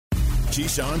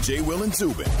Keyshawn, J. Will, and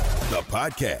Zubin, the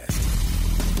podcast.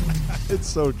 It's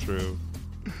so true.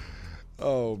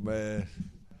 Oh, man.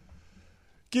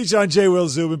 Keyshawn, J. Will,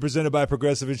 Zubin, presented by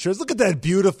Progressive Insurance. Look at that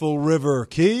beautiful river,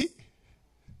 Key.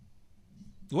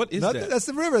 What is that? That's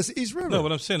the river. It's the East River. No,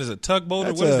 what I'm saying is a tugboat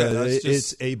or what is that?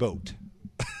 It's a boat.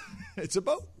 It's a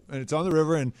boat, and it's on the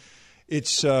river, and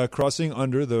it's crossing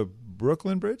under the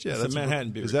Brooklyn Bridge. Yeah, that's the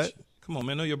Manhattan Bridge. Is that? Come on,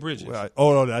 man. Know your bridges. Well,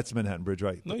 no, that's Manhattan Bridge,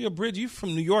 right? Know your bridge. You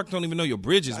from New York, don't even know your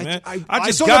bridges, man. I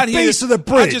just got the base of the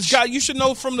bridge. You should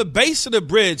know from the base of the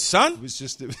bridge, son. It was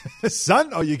just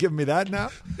son. Oh, you giving me that now?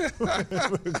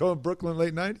 We're going Brooklyn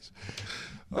late 90s.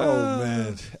 Oh,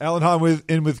 man. Alan Hahn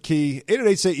with Key.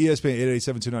 888-ESPN,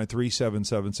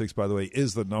 888-729-3776, by the way,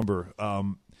 is the number.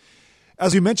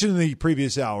 As we mentioned in the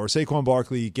previous hour, Saquon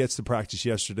Barkley gets to practice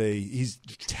yesterday. He's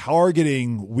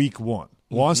targeting week one.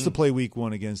 Wants to play week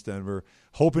one against Denver,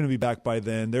 hoping to be back by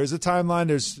then. There's a timeline.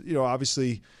 There's,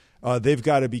 obviously they've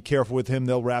got to be careful with him.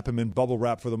 They'll wrap him in bubble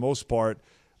wrap for the most part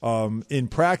in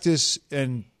practice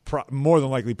and more than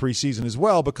likely preseason as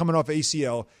well. But coming off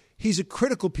ACL, he's a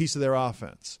critical piece of their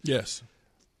offense. Yes.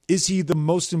 Is he the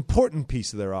most important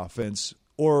piece of their offense,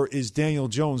 or is Daniel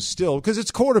Jones still, because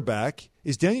it's quarterback,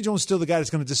 is Daniel Jones still the guy that's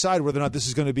going to decide whether or not this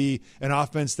is going to be an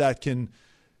offense that can,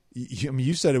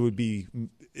 you said it'll be decent.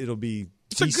 It'll be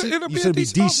a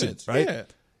decent offense, right? Yeah.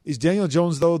 Is Daniel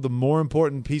Jones, though, the more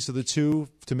important piece of the two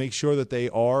to make sure that they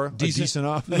are a decent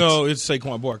offense? No, it's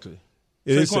Saquon Barkley.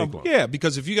 It is Saquon. Yeah,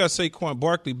 because if you got Saquon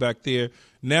Barkley back there,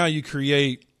 now you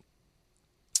create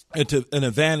an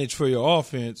advantage for your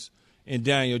offense in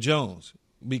Daniel Jones.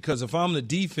 Because if I'm the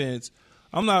defense,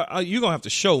 you're going to have to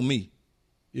show me.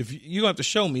 You're going to have to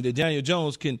show me that Daniel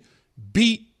Jones can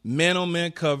beat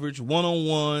man-on-man coverage,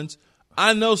 one-on-ones.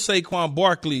 I know Saquon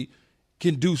Barkley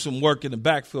can do some work in the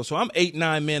backfield. So I'm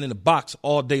 8-9 man in the box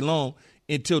all day long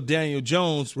until Daniel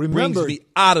Jones brings me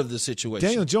out of the situation.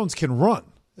 Daniel Jones can run.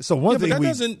 So one thing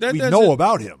we know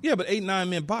about him. Yeah, but 8-9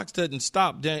 man box doesn't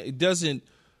stop. It doesn't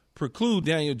preclude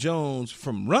Daniel Jones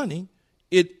from running.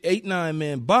 8-9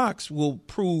 man box will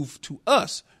prove to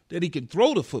us that he can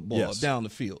throw the football down the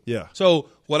field. Yeah. So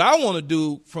what I want to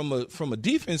do from a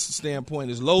defensive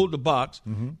standpoint is load the box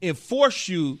and force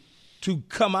you to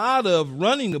come out of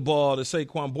running the ball to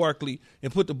Saquon Barkley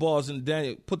and put the ball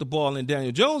in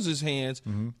Daniel Jones's hands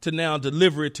to now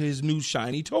deliver it to his new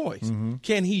shiny toys.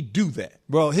 Can he do that?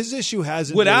 Well, his issue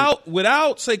hasn't without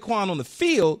Saquon on the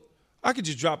field. I could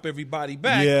just drop everybody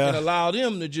back and allow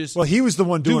them to just. Well, he was the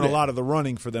one doing a lot of the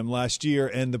running for them last year,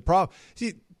 and the problem.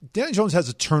 See, Daniel Jones has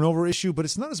a turnover issue, but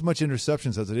it's not as much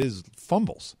interceptions as it is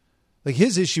fumbles. Like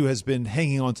his issue has been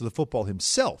hanging on to the football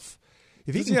himself.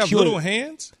 If he have little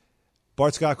hands.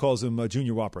 Bart Scott calls him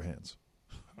Junior Whopper hands.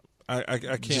 I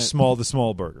can't. Just the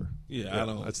small burger. Yeah, I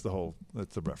don't. That's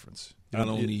the reference. I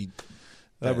don't need.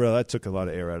 That took a lot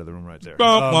of air out of the room right there.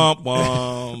 Well,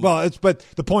 but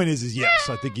the point is yes,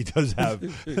 I think he does have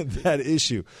that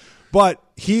issue. But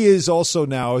he is also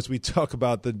now, as we talk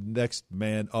about the next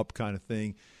man up kind of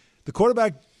thing, the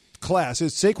quarterback class.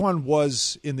 Saquon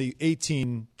was in the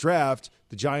 2018 draft.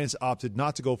 The Giants opted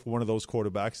not to go for one of those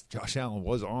quarterbacks. Josh Allen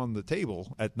was on the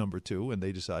table at number 2, and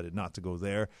they decided not to go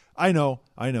there. I know.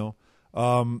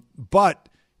 But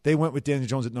they went with Daniel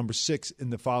Jones at number 6 in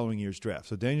the following year's draft.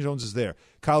 So Daniel Jones is there.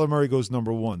 Kyler Murray goes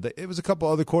number 1. It was a couple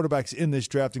other quarterbacks in this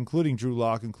draft, including Drew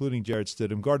Lock, including Jarrett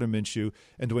Stidham, Gardner Minshew,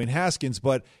 and Dwayne Haskins.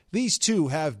 But these two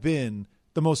have been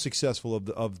the most successful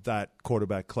of that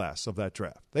quarterback class, of that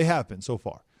draft. They have been so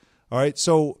far. All right,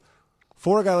 so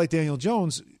for a guy like Daniel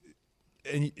Jones,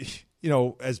 and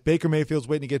as Baker Mayfield's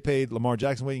waiting to get paid, Lamar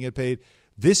Jackson waiting to get paid,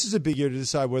 this is a big year to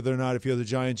decide whether or not, if you're the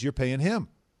Giants, you're paying him.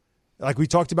 Like we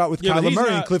talked about with Kyler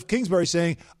Murray and Cliff Kingsbury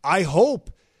saying, I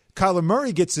hope Kyler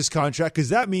Murray gets this contract because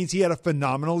that means he had a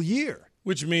phenomenal year.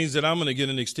 Which means that I'm going to get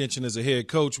an extension as a head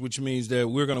coach, which means that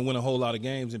we're going to win a whole lot of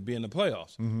games and be in the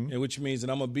playoffs. And which means that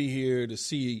I'm going to be here to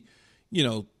see,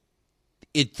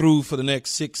 it through for the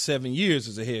next 6-7 years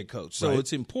as a head coach. So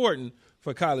it's important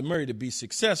for Kyler Murray to be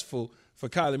successful, for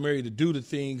Kyler Murray to do the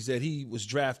things that he was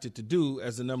drafted to do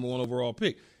as the number 1 overall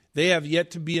pick. They have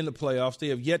yet to be in the playoffs. They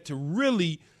have yet to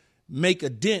really make a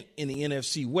dent in the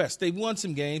NFC West. They've won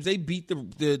some games. They beat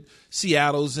the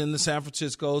Seattles and the San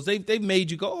Franciscos. They've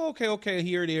made you go, okay,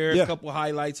 here, there, a couple of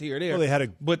highlights here, there. Well,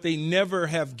 but they never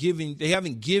have given. They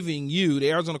haven't given you.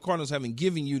 The Arizona Cardinals haven't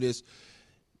given you this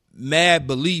mad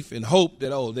belief and hope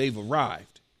that they've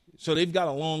arrived. So they've got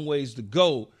a long ways to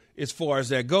go as far as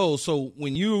that goes. So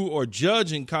when you are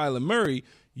judging Kyler Murray,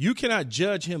 you cannot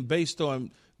judge him based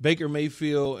on Baker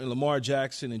Mayfield and Lamar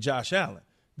Jackson and Josh Allen.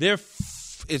 They're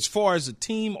as far as the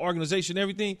team, organization,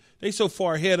 everything, they so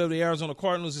far ahead of the Arizona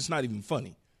Cardinals, it's not even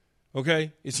funny.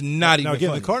 Okay? It's not even Now, again,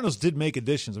 funny. the Cardinals did make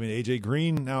additions. I mean, A.J.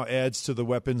 Green now adds to the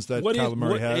weapons that Kyler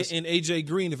Murray has. And A.J.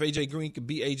 Green, if A.J. Green could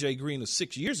be A.J. Green of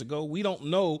 6 years ago, we don't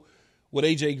know what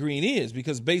A.J. Green is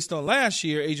because based on last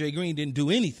year, A.J. Green didn't do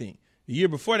anything. The year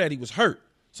before that, he was hurt.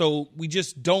 So we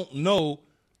just don't know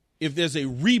if there's a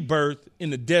rebirth in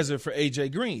the desert for A.J.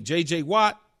 Green. J.J.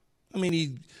 Watt, I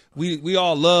mean, we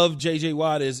all love J.J.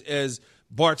 Watt as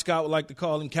Bart Scott would like to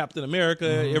call him, Captain America,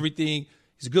 everything.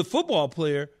 He's a good football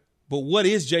player, but what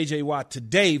is J.J. Watt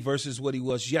today versus what he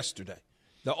was yesterday?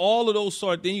 All of those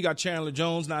sort of things. You got Chandler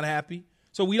Jones not happy.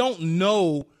 So we don't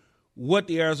know what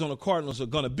the Arizona Cardinals are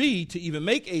going to be to even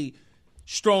make a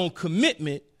strong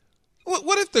commitment.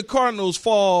 What if the Cardinals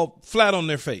fall flat on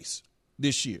their face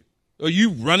this year? Are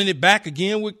you running it back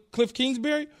again with Cliff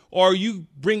Kingsbury? Or are you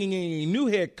bringing in a new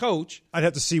head coach? I'd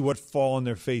have to see what fall on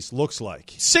their face looks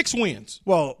like. 6 wins.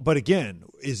 Well, but again,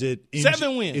 is it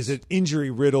 7 wins? Is it injury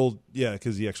riddled? Yeah,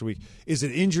 because the extra week. Is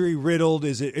it injury riddled?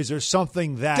 Is there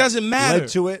something that doesn't matter led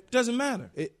to it? Doesn't matter.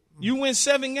 You win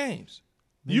 7 games.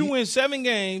 You win 7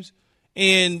 games,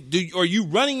 and are you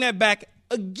running that back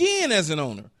again as an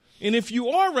owner? And if you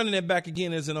are running that back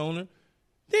again as an owner,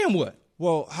 then what?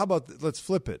 Well, how about let's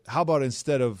flip it? How about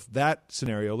instead of that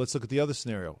scenario, let's look at the other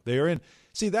scenario. They are in.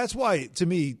 See, that's why, to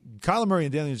me, Kyler Murray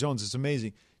and Daniel Jones is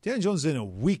amazing. Daniel Jones is in a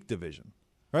weak division,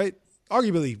 right?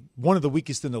 Arguably one of the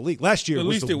weakest in the league. Last year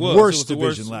was the worst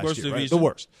division last year, right? The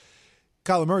worst.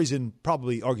 Kyler Murray's in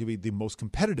probably arguably the most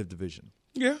competitive division.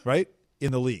 Yeah. Right?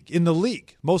 In the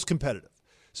league, most competitive.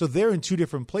 So they're in 2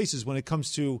 different places when it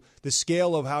comes to the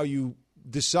scale of how you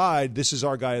decide this is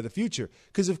our guy of the future.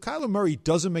 Because if Kyler Murray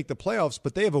doesn't make the playoffs,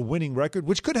 but they have a winning record,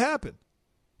 which could happen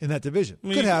in that division.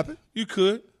 Could happen. You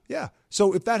could. Yeah.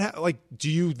 So if that do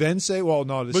you then say, well,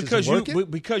 no, this isn't working?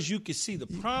 Because you can see the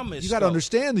promise. You got to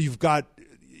understand that you've got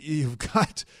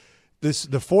the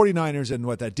 49ers and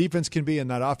what that defense can be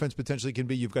and that offense potentially can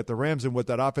be. You've got the Rams and what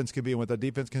that offense can be and what that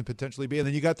defense can potentially be. And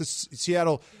then you got the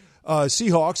Seattle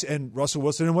Seahawks and Russell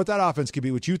Wilson and what that offense could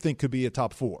be, which you think could be a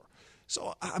top 4.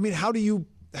 So, I mean, how do you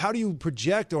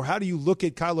project or how do you look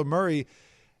at Kyler Murray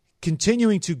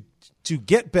continuing to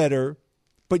get better,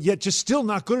 but yet just still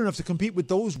not good enough to compete with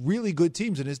those really good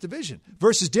teams in his division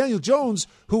versus Daniel Jones,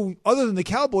 who, other than the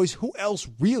Cowboys, who else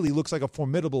really looks like a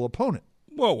formidable opponent?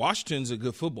 Well, Washington's a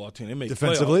good football team. They made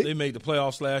defensively. They made the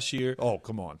playoffs last year. Oh,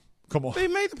 come on. They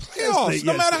made the playoffs,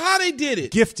 no matter how they did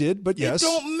it. Gifted, but yes. It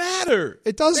don't matter.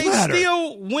 It does matter. They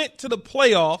still went to the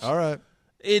playoffs. All right.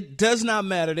 It does not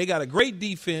matter. They got a great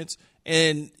defense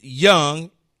and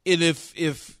young. And if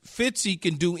Fitzy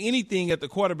can do anything at the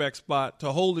quarterback spot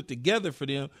to hold it together for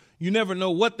them, you never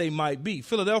know what they might be.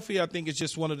 Philadelphia, I think, is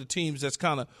just one of the teams that's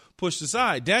kind of pushed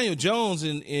aside. Daniel Jones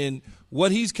and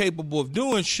what he's capable of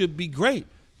doing should be great.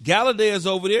 Galladay is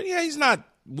over there. Yeah, he's not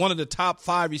one of the top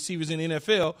 5 receivers in the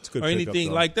NFL or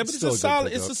anything like that, but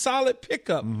it's a solid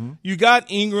pickup. Mm-hmm. You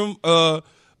got Ingram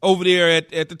over there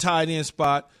at the tight end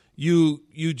spot.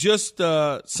 You just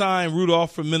signed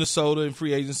Rudolph from Minnesota in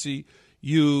free agency.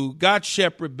 You got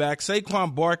Shepard back.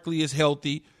 Saquon Barkley is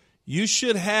healthy. You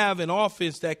should have an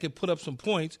offense that can put up some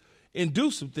points and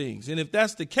do some things. And if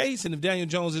that's the case, and if Daniel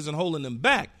Jones isn't holding them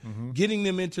back, getting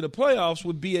them into the playoffs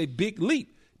would be a big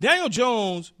leap. Daniel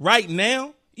Jones right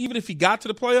now, even if he got to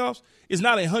the playoffs, is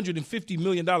not a $150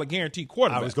 million guaranteed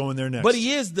quarterback. I was going there next. But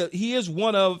he is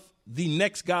one of the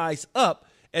next guys up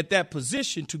at that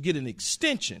position to get an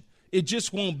extension. It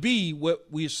just won't be what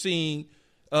we're seeing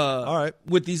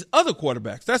with these other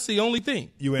quarterbacks. That's the only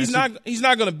thing. He's not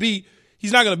going to be the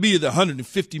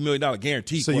 $150 million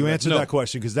guarantee. So you answered that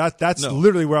question because that's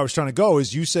literally where I was trying to go.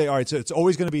 Is you say, all right, so it's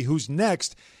always going to be who's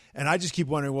next, and I just keep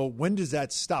wondering, well, when does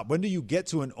that stop? When do you get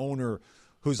to an owner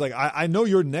who's like, I know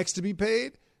you're next to be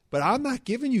paid, but I'm not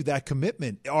giving you that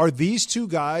commitment. Are these 2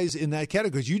 guys in that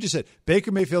category? Because you just said Baker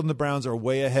Mayfield and the Browns are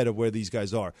way ahead of where these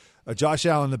guys are. Josh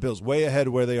Allen and the Bills, way ahead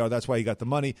of where they are. That's why he got the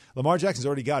money. Lamar Jackson's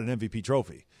already got an MVP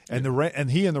trophy. And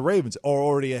he and the Ravens are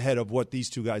already ahead of what these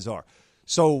 2 guys are.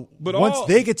 So once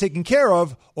they get taken care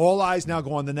of, all eyes now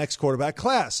go on the next quarterback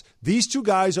class. These 2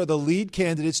 guys are the lead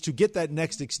candidates to get that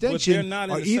next extension. But they're not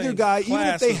in the either same guy, class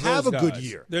even if they as have those a good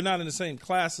guys. year. They're not in the same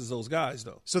class as those guys,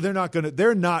 though. So they're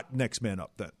not next man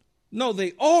up then. No,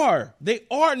 they are. They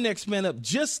are next man up,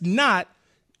 just not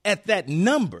at that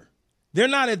number. They're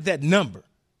not at that number.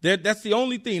 That's the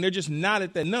only thing. They're just not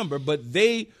at that number. But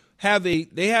they have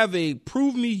a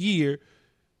prove me year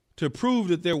to prove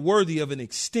that they're worthy of an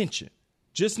extension.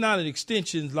 Just not an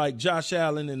extension like Josh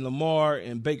Allen and Lamar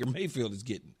and Baker Mayfield is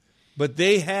getting. But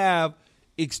they have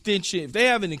extension, if they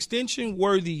have an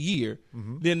extension-worthy year,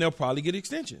 then they'll probably get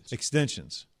extensions.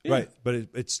 Extensions, Yeah. right? But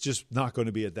it's just not going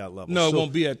to be at that level. No, it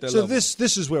won't be at that level. So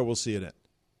this is where we'll see it end.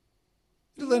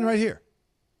 It'll end right here.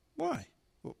 Why?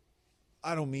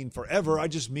 I don't mean forever. I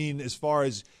just mean as far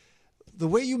as the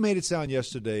way you made it sound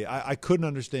yesterday, I couldn't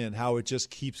understand how it just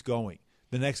keeps going.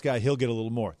 The next guy, he'll get a little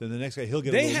more. Then the next guy, he'll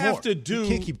get a little more. They have to do. You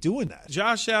can't keep doing that.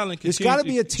 Josh Allen. There's got to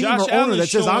be a team or owner that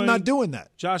says, I'm not doing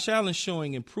that. Josh Allen's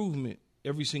showing improvement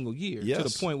every single year to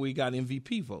the point where he got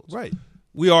MVP votes. Right.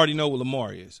 We already know what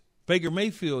Lamar is. Baker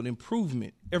Mayfield,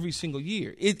 improvement every single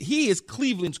year. He is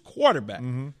Cleveland's quarterback.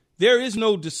 There is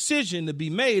no decision to be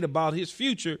made about his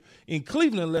future in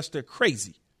Cleveland unless they're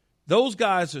crazy. Those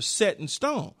guys are set in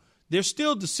stone. There's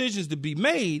still decisions to be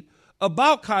made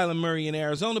about Kyler Murray in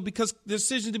Arizona because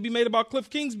decisions to be made about Cliff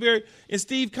Kingsbury and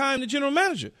Steve Keim, the general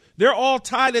manager. They're all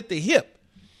tied at the hip.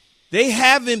 They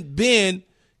haven't been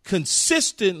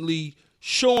consistently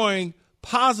showing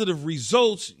positive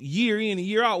results year in and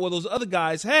year out where those other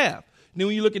guys have. And then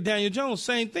when you look at Daniel Jones,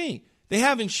 same thing. They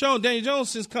haven't shown Daniel Jones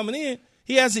since coming in.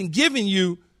 He hasn't given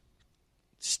you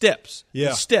steps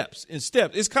and steps and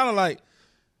steps. It's kind of like,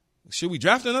 should we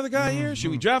draft another guy here?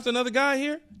 Should we draft another guy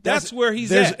here? That's where he's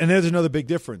at. And there's another big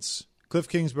difference. Cliff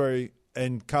Kingsbury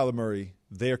and Kyler Murray,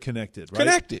 they're connected, right?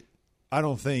 Connected. I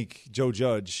don't think Joe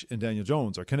Judge and Daniel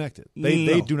Jones are connected.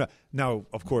 They do not. Now,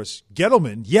 of course,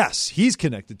 Gettleman, yes, he's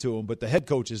connected to him, but the head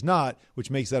coach is not, which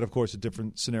makes that, of course, a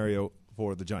different scenario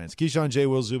for the Giants. Keyshawn, J.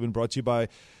 Will, Zubin, brought to you by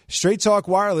Straight Talk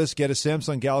Wireless. Get a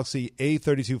Samsung Galaxy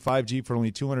A32 5G for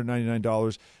only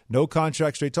 $299. No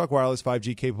contract, Straight Talk Wireless,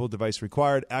 5G capable device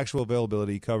required. Actual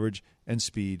availability, coverage, and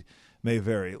speed may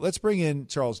vary. Let's bring in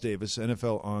Charles Davis,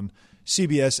 NFL on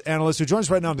CBS analyst, who joins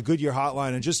us right now on the Goodyear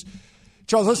Hotline. And just,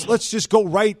 Charles, let's just go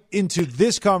right into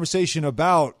this conversation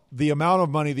about the amount of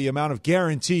money, the amount of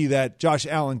guarantee that Josh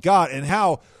Allen got, and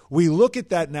how we look at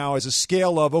that now as a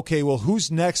scale of, okay, well, who's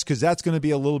next? Because that's going to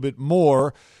be a little bit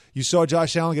more. You saw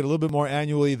Josh Allen get a little bit more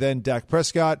annually than Dak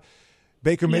Prescott.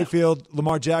 Baker Mayfield,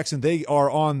 Lamar Jackson, they are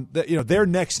on, they're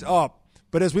next up.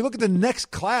 But as we look at the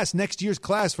next year's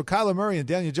class for Kyler Murray and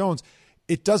Daniel Jones,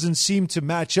 it doesn't seem to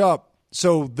match up.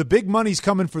 So the big money's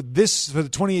coming for the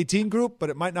 2018 group, but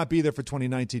it might not be there for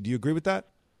 2019. Do you agree with that?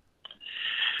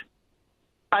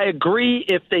 I agree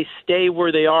if they stay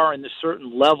where they are in a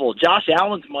certain level. Josh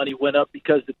Allen's money went up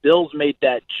because the Bills made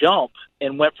that jump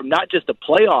and went from not just a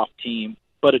playoff team,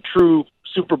 but a true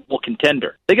Super Bowl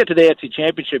contender. They get to the AFC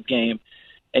Championship game,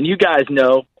 and you guys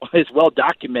know, it's well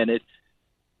documented.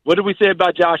 What did we say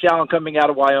about Josh Allen coming out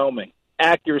of Wyoming?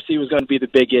 Accuracy was going to be the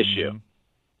big issue.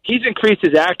 He's increased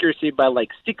his accuracy by like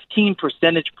 16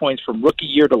 percentage points from rookie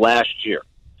year to last year.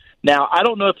 Now, I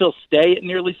don't know if he'll stay at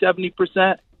nearly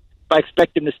 70%. I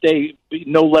expect him to stay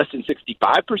no less than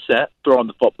 65% throwing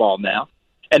the football now.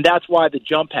 And that's why the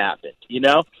jump happened,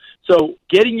 So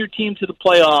getting your team to the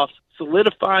playoffs,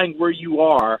 solidifying where you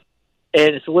are,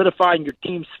 and solidifying your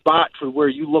team's spot for where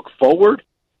you look forward,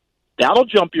 that'll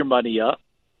jump your money up.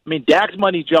 I mean, Dak's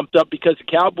money jumped up because the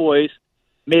Cowboys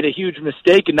made a huge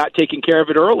mistake in not taking care of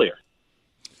it earlier.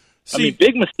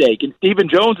 Big mistake. And Stephen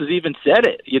Jones has even said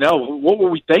it. What were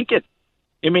we thinking?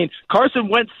 I mean, Carson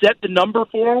Wentz set the number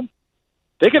for him.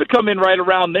 They could have come in right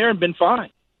around there and been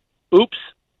fine. Oops,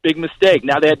 big mistake.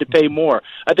 Now they had to pay more.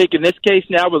 I think in this case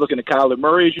now we're looking at Kyler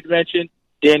Murray, as you mentioned,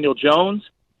 Daniel Jones.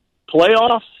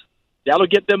 Playoffs, that'll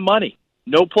get them money.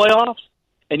 No playoffs,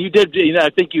 and you did.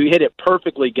 I think you hit it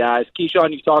perfectly, guys.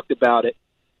 Keyshawn, you talked about it.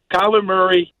 Kyler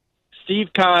Murray, Steve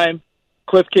Keim,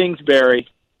 Cliff Kingsbury,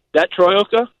 that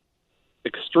troika,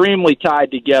 extremely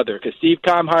tied together because Steve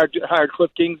Keim hired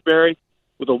Cliff Kingsbury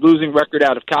with a losing record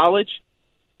out of college.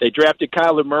 They drafted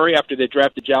Kyler Murray after they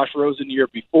drafted Josh Rosen the year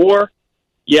before.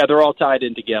 Yeah, they're all tied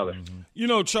in together.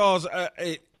 Charles,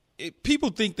 people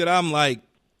think that I'm like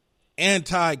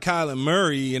anti-Kyler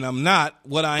Murray, and I'm not.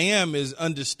 What I am is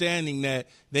understanding that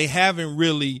they haven't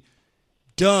really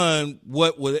done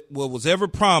what was ever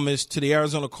promised to the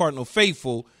Arizona Cardinal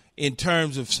faithful in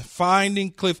terms of finding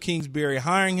Cliff Kingsbury,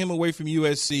 hiring him away from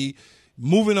USC,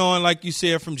 moving on, like you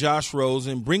said, from Josh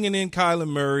Rosen, bringing in Kyler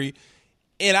Murray.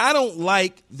 And I don't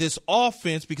like this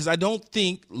offense because I don't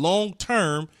think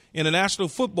long-term in the National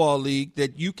Football League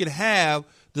that you could have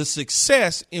the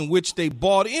success in which they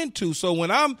bought into. So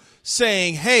when I'm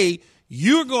saying, hey,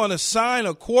 you're going to sign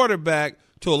a quarterback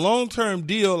to a long-term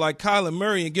deal like Kyler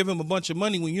Murray and give him a bunch of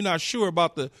money when you're not sure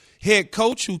about the head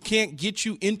coach who can't get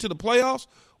you into the playoffs,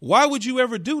 why would you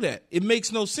ever do that? It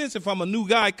makes no sense if I'm a new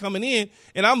guy coming in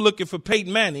and I'm looking for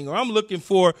Peyton Manning or I'm looking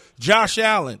for Josh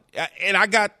Allen and I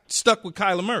got stuck with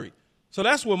Kyler Murray. So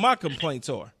that's where my complaints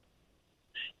are.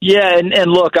 Yeah,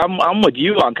 and look, I'm with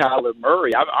you on Kyler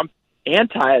Murray. I'm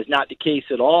anti is not the case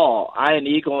at all. Ian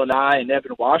Eagle and I and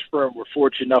Evan Washburn were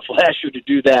fortunate enough last year to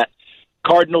do that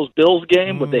Cardinals-Bills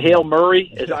game with the Hail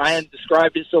Murray, as Ian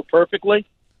described it so perfectly.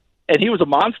 And he was a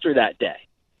monster that day,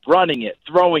 running it,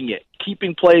 throwing it,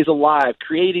 keeping plays alive,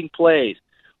 creating plays.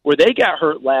 Where they got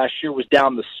hurt last year was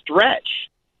down the stretch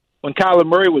when Kyler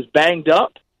Murray was banged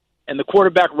up and the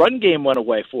quarterback run game went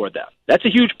away for them. That's a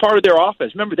huge part of their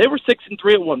offense. Remember, they were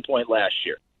 6-3 at one point last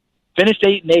year. Finished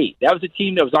 8-8. That was a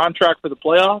team that was on track for the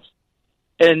playoffs,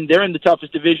 and they're in the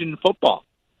toughest division in football.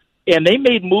 And they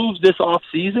made moves this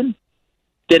offseason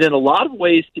that in a lot of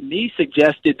ways, to me,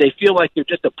 suggested they feel like they're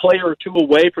just a player or two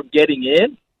away from getting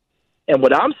in. And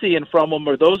what I'm seeing from them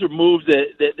are those are moves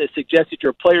that suggest that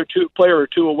you're a player or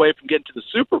two away from getting to the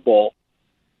Super Bowl,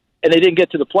 and they didn't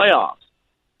get to the playoffs.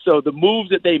 So the moves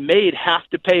that they made have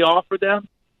to pay off for them.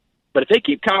 But if they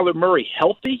keep Kyler Murray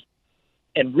healthy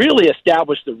and really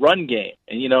establish the run game,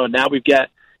 and, now we've got,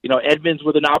 Edmonds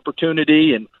with an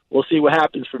opportunity, and we'll see what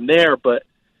happens from there. But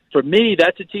for me,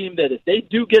 that's a team that if they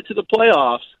do get to the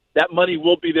playoffs, that money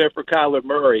will be there for Kyler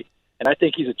Murray. And I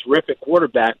think he's a terrific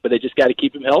quarterback, but they just got to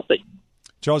keep him healthy.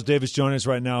 Charles Davis joining us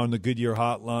right now on the Goodyear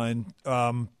Hotline.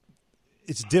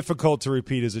 It's difficult to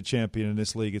repeat as a champion in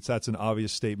this league. That's an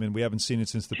obvious statement. We haven't seen it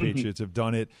since the Patriots have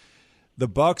done it. The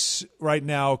Bucs right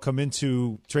now come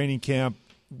into training camp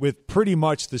with pretty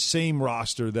much the same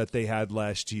roster that they had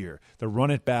last year, the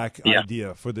run-it-back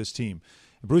idea for this team.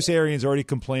 Bruce Arians already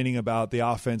complaining about the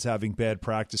offense having bad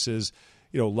practices,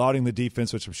 lauding the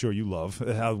defense, which I'm sure you love,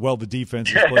 how well the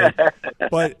defense is played.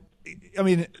 But,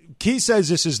 Key says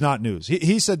this is not news.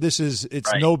 He said it's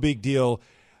right. No big deal.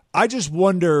 I just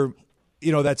wonder,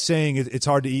 that saying it's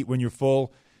hard to eat when you're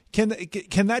full. Can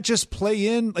that just play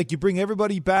in? Like you bring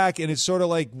everybody back and it's sort of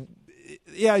like,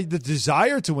 yeah, the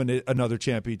desire to win another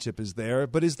championship is there,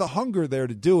 but is the hunger there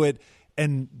to do it?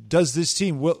 And does this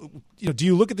team, do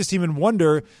you look at this team and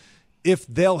wonder if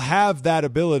they'll have that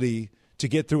ability to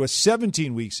get through a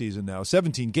 17-week season now,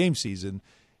 17-game season,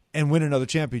 and win another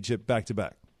championship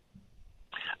back-to-back?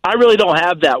 I really don't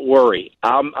have that worry.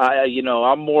 I'm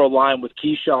more aligned with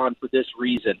Keyshawn for this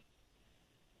reason.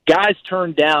 Guys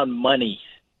turn down money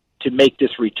to make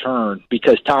this return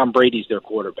because Tom Brady's their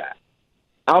quarterback.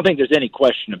 I don't think there's any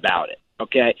question about it,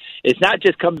 okay? It's not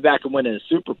just coming back and winning a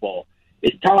Super Bowl.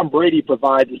 It's Tom Brady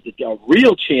provides us a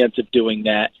real chance of doing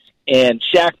that, and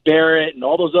Shaq Barrett and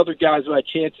all those other guys who had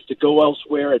chances to go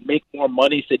elsewhere and make more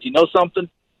money said, you know something?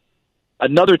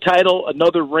 Another title,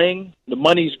 another ring, the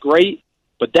money's great,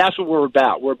 but that's what we're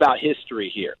about. We're about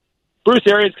history here. Bruce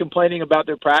Arians complaining about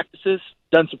their practices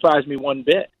doesn't surprise me one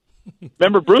bit.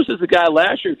 Remember, Bruce is the guy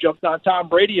last year who jumped on Tom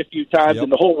Brady a few times,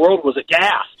 and the whole world was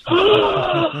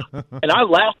aghast. And I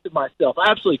laughed at myself.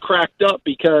 I absolutely cracked up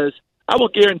because I will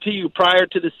guarantee you prior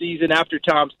to the season, after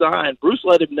Tom signed, Bruce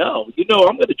let him know,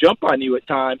 I'm going to jump on you at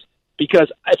times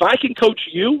because if I can coach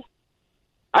you,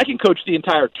 I can coach the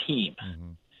entire team.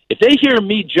 Mm-hmm. If they hear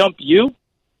me jump you,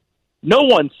 no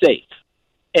one's safe.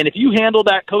 And if you handle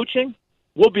that coaching,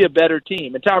 we'll be a better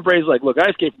team. And Tom Brady's like, look,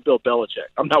 I escaped from Bill Belichick.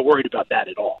 I'm not worried about that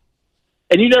at all.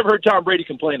 And you never heard Tom Brady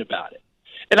complain about it.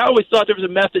 And I always thought there was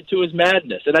a method to his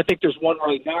madness. And I think there's one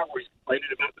right now where he's complaining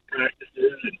about the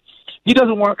practices. And he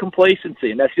doesn't want complacency,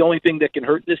 and that's the only thing that can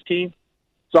hurt this team.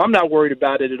 So I'm not worried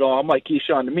about it at all. I'm like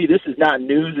Keyshawn. To me, this is not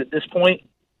news at this point.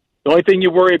 The only thing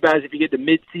you worry about is if you get to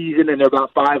midseason and they're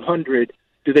about 500,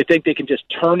 do they think they can just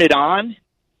turn it on?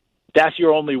 That's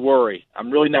your only worry. I'm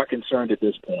really not concerned at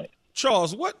this point.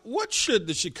 Charles, what should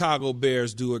the Chicago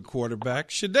Bears do at quarterback?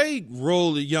 Should they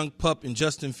roll the young pup and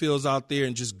Justin Fields out there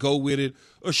and just go with it,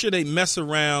 or should they mess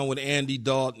around with Andy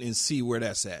Dalton and see where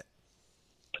that's at?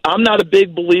 I'm not a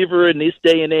big believer in this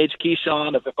day and age,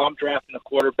 Keyshawn, if I'm drafting a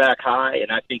quarterback high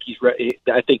and I think he's ready,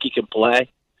 I think he can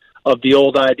play, of the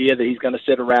old idea that he's going to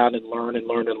sit around and learn.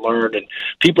 And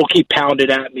people keep pounding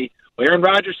at me. Well, Aaron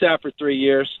Rodgers sat for 3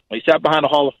 years. He sat behind a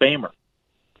Hall of Famer.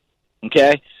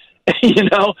 Okay?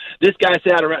 This guy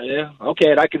sat around. Yeah, okay,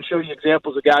 and I can show you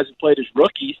examples of guys who played as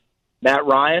rookies. Matt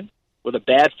Ryan with a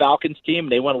bad Falcons team,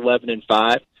 they went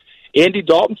 11-5. Andy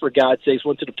Dalton, for God's sakes,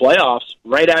 went to the playoffs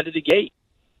right out of the gate.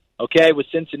 Okay, with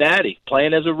Cincinnati,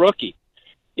 playing as a rookie.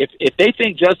 If they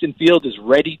think Justin Fields is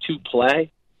ready to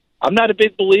play, I'm not a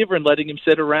big believer in letting him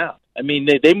sit around. I mean,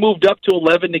 they moved up to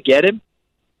 11 to get him.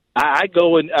 I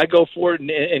go for it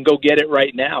and go get it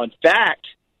right now. In fact,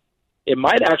 it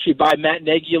might actually buy Matt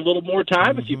Nagy a little more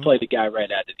time if you play the guy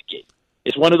right out of the gate.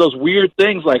 It's one of those weird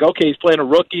things like, okay, he's playing a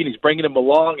rookie and he's bringing him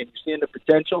along and you're seeing the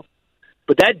potential.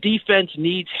 But that defense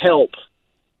needs help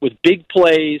with big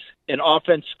plays and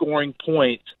offense scoring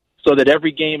points so that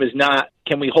every game is not,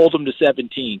 can we hold them to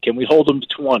 17? Can we hold them to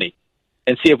 20?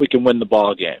 And see if we can win the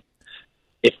ball game.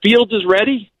 If Fields is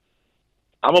ready,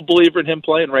 I'm a believer in him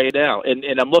playing right now.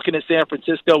 And I'm looking at San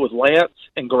Francisco with Lance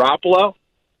and Garoppolo.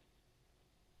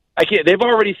 They've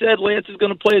already said Lance is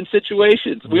going to play in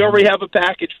situations. We already have a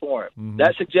package for him. Mm-hmm.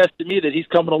 That suggests to me that he's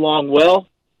coming along well.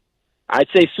 I'd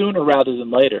say sooner rather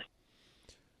than later.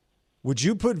 Would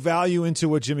you put value into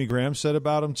what Jimmy Graham said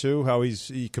about him, too, how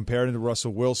he compared him to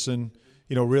Russell Wilson,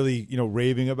 really,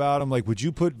 raving about him? Like, would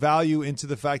you put value into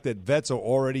the fact that vets are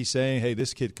already saying, hey,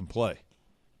 this kid can play?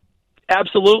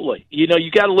 Absolutely. You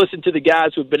got to listen to the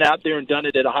guys who've been out there and done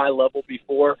it at a high level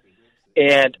before.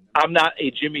 And I'm not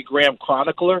a Jimmy Graham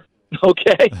chronicler,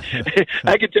 okay?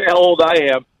 I can tell you how old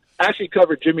I am. I actually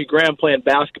covered Jimmy Graham playing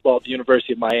basketball at the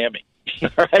University of Miami. All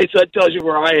right, so that tells you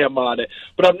where I am on it.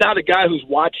 But I'm not a guy who's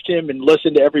watched him and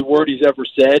listened to every word he's ever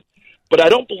said. But I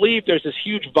don't believe there's this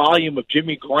huge volume of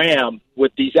Jimmy Graham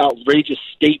with these outrageous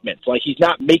statements. Like, he's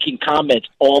not making comments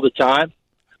all the time.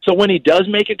 So when he does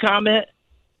make a comment,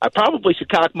 I probably should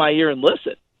cock my ear and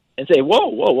listen and say, whoa,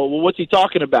 what's he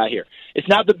talking about here? It's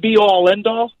not the be-all,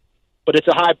 end-all, but it's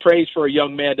a high praise for a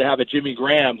young man to have a Jimmy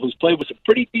Graham who's played with some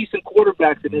pretty decent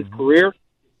quarterbacks in his career.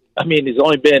 I mean, he's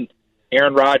only been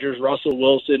Aaron Rodgers, Russell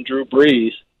Wilson, Drew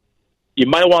Brees. You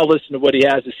might want to listen to what he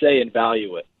has to say and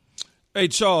value it. Hey,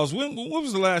 Charles, when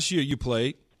was the last year you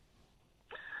played?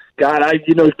 God,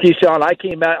 Keyshawn, I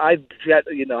came out. I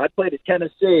played at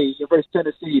Tennessee, University of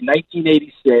Tennessee, in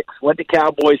 1986. Went to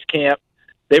Cowboys camp.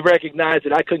 They recognized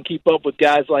that I couldn't keep up with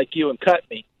guys like you and cut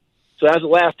me. So that was the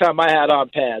last time I had on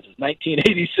pads. It was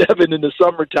 1987 in the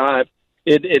summertime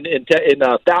in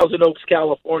Thousand Oaks,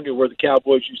 California, where the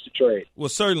Cowboys used to trade. Well,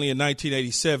 certainly in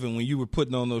 1987, when you were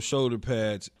putting on those shoulder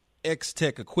pads,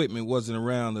 X-Tech equipment wasn't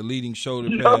around. The leading shoulder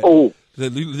pad, the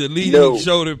leading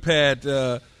shoulder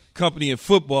pad company in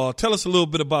football. Tell us a little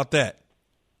bit about that.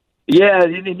 Yeah,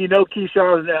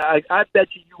 Keyshawn, I bet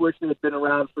you wish it had been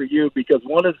around for you, because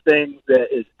one of the things that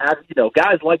is,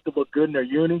 guys like to look good in their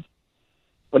uni.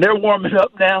 When they're warming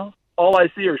up now, all I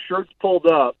see are shirts pulled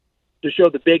up to show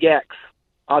the big X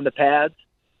on the pads,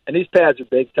 and these pads are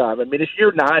big time. I mean, it's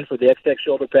year 9 for the X-Tech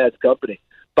Shoulder Pads Company.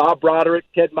 Bob Broderick,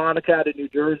 Ted Monica out of New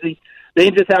Jersey,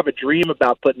 they just have a dream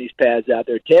about putting these pads out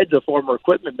there. Ted's a former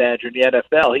equipment manager in the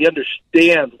NFL. He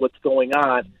understands what's going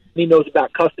on. He knows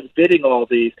about custom fitting all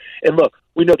these. And look,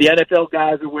 we know the NFL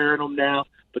guys are wearing them now,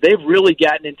 but they've really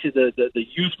gotten into the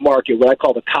youth market, what I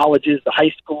call the colleges, the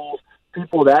high schools,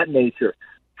 people of that nature.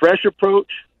 Fresh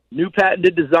approach, new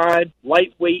patented design,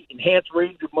 lightweight, enhanced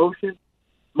range of motion.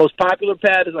 Most popular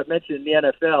pad, as I mentioned, in the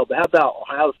NFL. But how about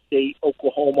Ohio State,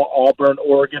 Oklahoma, Auburn,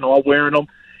 Oregon, all wearing them?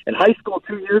 In high school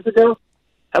 2 years ago,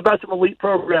 how about some elite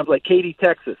programs like Katy,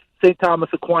 Texas, St. Thomas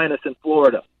Aquinas in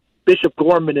Florida, Bishop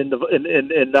Gorman in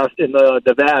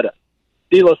Nevada,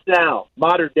 De La Salle,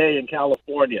 Modern Day in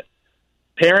California.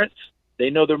 Parents,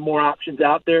 they know there are more options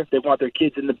out there. They want their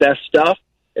kids in the best stuff.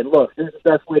 And look, here's the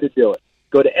best way to do it.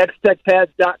 Go to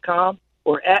xtechpads.com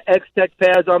or at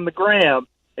xtechpads on the gram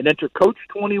and enter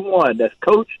Coach21. That's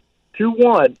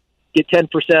Coach21. Get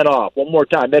 10% off. One more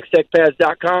time,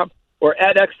 xtechpads.com or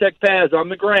at xtechpads on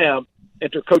the gram.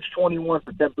 Enter Coach21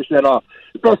 for 10% off.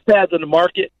 The best pads on the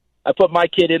market. I put my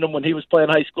kid in them when he was playing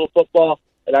high school football,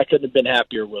 and I couldn't have been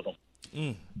happier with him.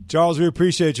 Charles, we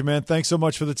appreciate you, man. Thanks so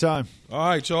much for the time. All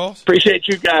right, Charles. Appreciate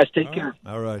you guys. Take care.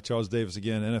 All right, Charles Davis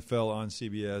again, NFL on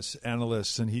CBS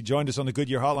Analyst, and he joined us on the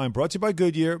Goodyear Hotline, brought to you by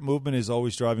Goodyear. Movement is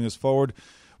always driving us forward,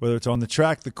 whether it's on the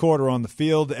track, the court, or on the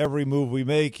field. Every move we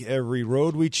make, every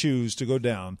road we choose to go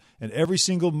down, and every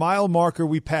single mile marker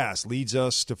we pass leads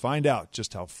us to find out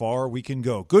just how far we can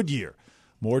go. Goodyear,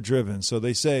 more driven. So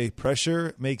they say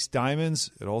pressure makes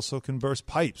diamonds. It also can burst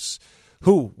pipes.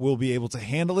 Who will be able to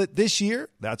handle it this year?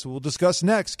 That's what we'll discuss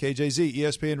next. KJZ,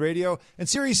 ESPN Radio, and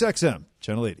Sirius XM,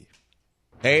 Channel 80.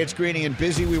 Hey, it's Greeny and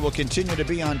busy. We will continue to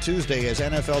be on Tuesday as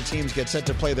NFL teams get set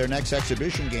to play their next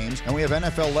exhibition games. And we have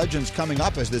NFL legends coming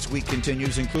up as this week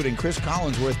continues, including Chris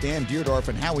Collinsworth, Dan Deerdorf,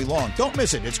 and Howie Long. Don't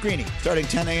miss it. It's Greeny, starting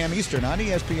 10 a.m. Eastern on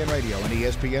ESPN Radio and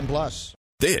ESPN+.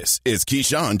 This is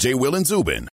Keyshawn, J. Will, and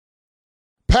Zubin.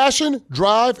 Passion,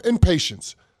 drive, and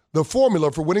patience. The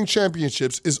formula for winning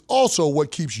championships is also what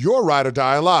keeps your ride or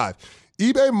die alive.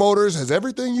 eBay Motors has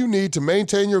everything you need to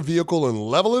maintain your vehicle and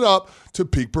level it up to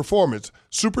peak performance.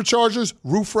 Superchargers,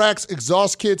 roof racks,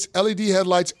 exhaust kits, LED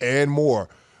headlights, and more.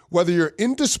 Whether you're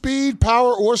into speed,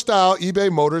 power, or style, eBay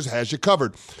Motors has you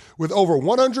covered. With over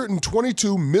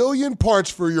 122 million parts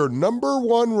for your number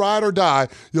one ride or die,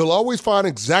 you'll always find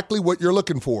exactly what you're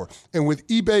looking for. And with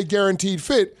eBay Guaranteed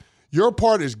Fit, your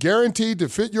part is guaranteed to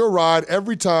fit your ride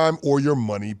every time or your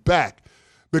money back.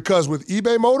 Because with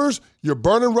eBay Motors, you're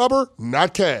burning rubber,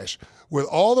 not cash. With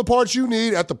all the parts you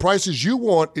need at the prices you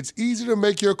want, it's easy to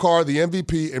make your car the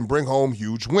MVP and bring home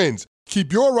huge wins.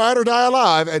 Keep your ride or die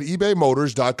alive at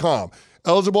ebaymotors.com.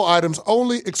 Eligible items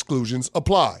only. Exclusions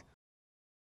apply.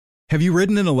 Have you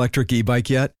ridden an electric e-bike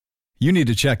yet? You need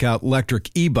to check out Electric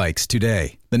E-Bikes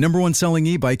today, the #1 selling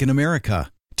e-bike in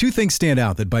America. Two things stand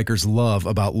out that bikers love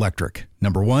about Electric.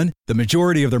 Number one, the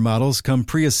majority of their models come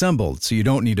pre-assembled, so you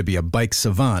don't need to be a bike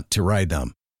savant to ride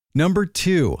them. Number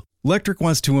two, Electric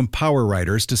wants to empower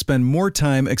riders to spend more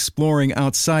time exploring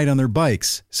outside on their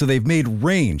bikes, so they've made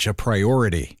range a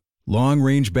priority.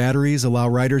 Long-range batteries allow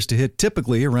riders to hit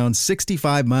typically around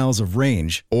 65 miles of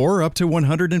range, or up to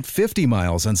 150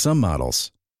 miles on some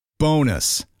models.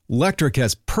 Bonus, Electric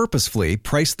has purposefully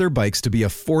priced their bikes to be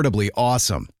affordably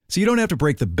awesome, so you don't have to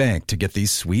break the bank to get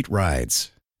these sweet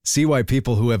rides. See why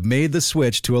people who have made the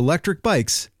switch to electric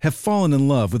bikes have fallen in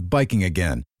love with biking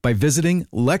again by visiting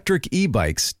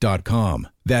electricebikes.com.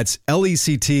 That's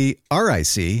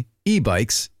LECTRIC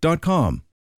ebikes.com.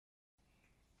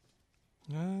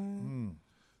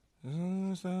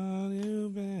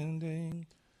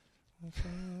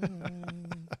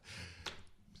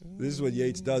 This is what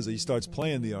Yates does. He starts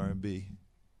playing the R&B.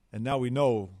 And now we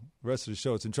know the rest of the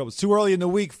show it's in trouble. It's too early in the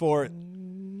week for it.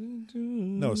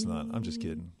 No, it's not. I'm just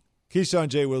kidding. Keyshawn,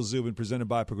 J. Will Zubin, presented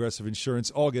by Progressive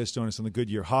Insurance. All guests join us on the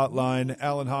Goodyear Hotline.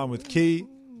 Alan Hahn with Key.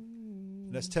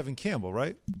 And that's Tevin Campbell,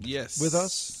 right? Yes. With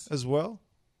us as well.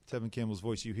 Tevin Campbell's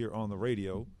voice you hear on the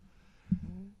radio.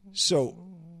 So,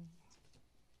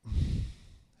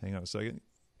 hang on a second.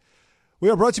 We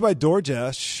are brought to you by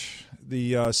DoorDash.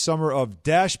 The summer of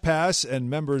Dash Pass, and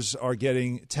members are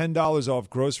getting $10 off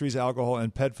groceries, alcohol,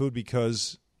 and pet food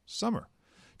because summer.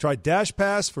 Try Dash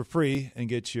Pass for free and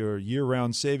get your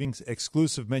year-round savings,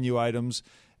 exclusive menu items,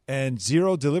 and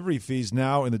 0 delivery fees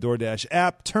now in the DoorDash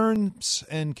app. Terms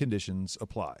and conditions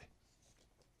apply.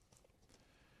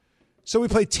 So we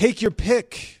play Take Your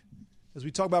Pick as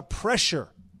we talk about pressure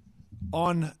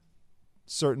on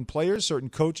certain players, certain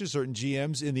coaches, certain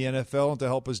GMs in the NFL. And to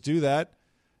help us do that,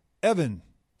 Evan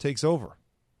takes over.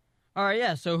 All right,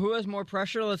 yeah, so who has more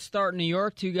pressure? Let's start in New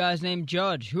York. Two guys named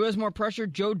Judge. Who has more pressure,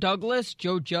 Joe Douglas,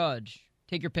 Joe Judge?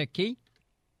 Take your pick, Key.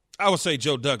 I would say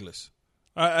Joe Douglas.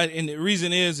 And the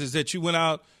reason is that you went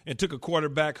out and took a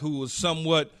quarterback who was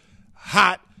somewhat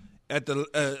hot at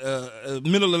the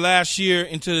middle of last year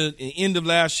into the end of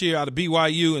last year out of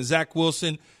BYU and Zach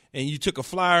Wilson, and you took a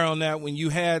flyer on that when you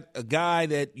had a guy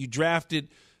that you drafted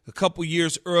a couple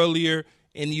years earlier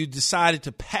and you decided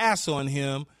to pass on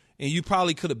him, and you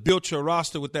probably could have built your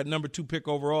roster with that number 2 pick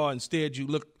overall. Instead, you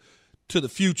look to the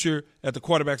future at the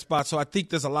quarterback spot. So I think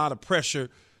there's a lot of pressure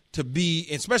to be,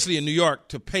 especially in New York,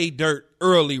 to pay dirt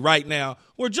early right now.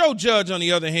 Where Joe Judge, on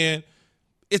the other hand,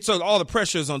 all the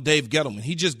pressure is on Dave Gettleman.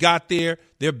 He just got there.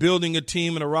 They're building a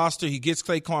team and a roster. He gets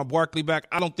Saquon Barkley back.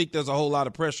 I don't think there's a whole lot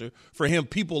of pressure for him.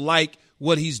 People like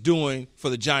what he's doing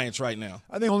for the Giants right now.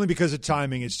 I think only because of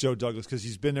timing it's Joe Douglas, because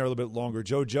he's been there a little bit longer.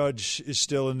 Joe Judge is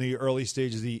still in the early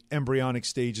stages, the embryonic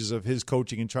stages of his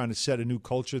coaching and trying to set a new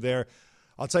culture there.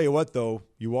 I'll tell you what, though,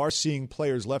 you are seeing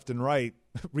players left and right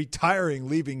retiring,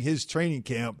 leaving his training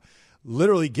camp,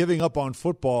 literally giving up on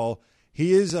football.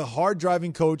 He is a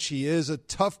hard-driving coach. He is a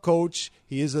tough coach.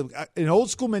 He is an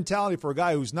old-school mentality for a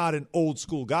guy who's not an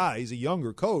old-school guy. He's a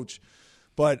younger coach.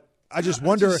 But I just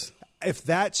wonder if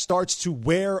that starts to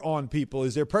wear on people.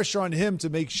 Is there pressure on him to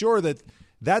make sure that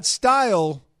that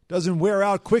style doesn't wear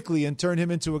out quickly and turn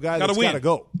him into a guy that's got to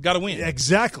go? Got to win.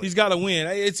 Exactly. He's got to win.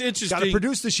 It's interesting. Got to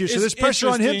produce this year. So there's pressure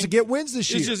on him to get wins this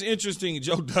year. It's just interesting,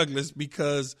 Joe Douglas,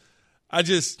 because I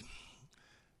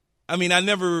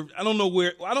don't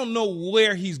know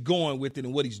where he's going with it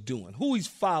and what he's doing, who he's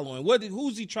following,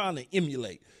 who's he trying to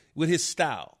emulate with his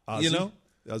style.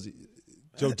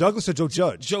 Joe Douglas or Joe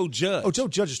Judge? Joe Judge. Oh, Joe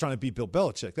Judge is trying to beat Bill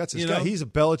Belichick. That's his guy. He's a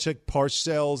Belichick,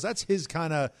 Parcells. That's his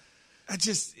kind of.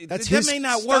 That may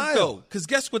not work though, because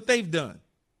guess what they've done?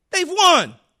 They've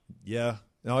won. Yeah.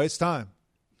 No, it's time.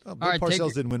 Bill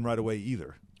Parcells didn't win right away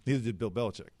either. Neither did Bill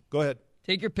Belichick. Go ahead.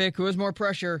 Take your pick. Who has more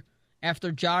pressure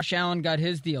after Josh Allen got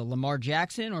his deal, Lamar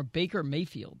Jackson or Baker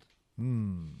Mayfield?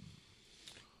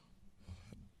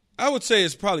 I would say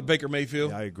it's probably Baker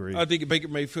Mayfield. Yeah, I agree. I think Baker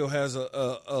Mayfield has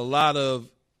a lot of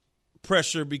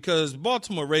pressure because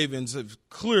Baltimore Ravens have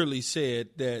clearly said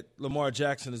that Lamar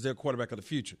Jackson is their quarterback of the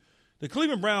future. The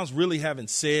Cleveland Browns really haven't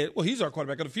said, well, he's our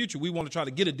quarterback of the future. We want to try to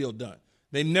get a deal done.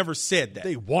 They never said that.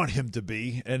 They want him to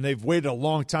be, and they've waited a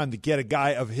long time to get a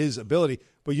guy of his ability.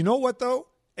 But you know what, though?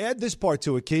 Add this part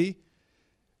to it, Key.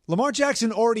 Lamar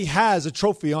Jackson already has a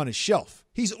trophy on his shelf.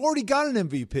 He's already got an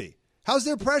MVP. How's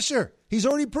there pressure? He's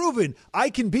already proven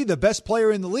I can be the best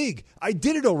player in the league. I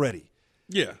did it already.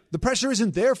 Yeah. The pressure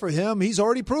isn't there for him. He's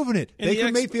already proven it. And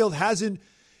Baker Mayfield hasn't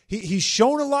he's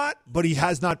shown a lot, but he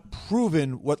has not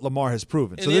proven what Lamar has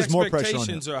proven. And so there's more pressure on him. The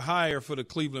expectations are higher for the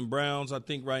Cleveland Browns, I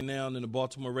think, right now than the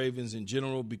Baltimore Ravens in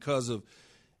general because of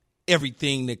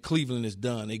everything that Cleveland has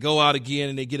done. They go out again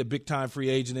and they get a big-time free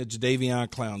agent at Jadeveon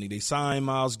Clowney. They sign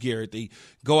Myles Garrett. They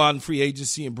go out in free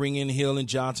agency and bring in Hill and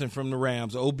Johnson from the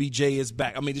Rams. OBJ is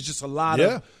back. I mean, there's just a lot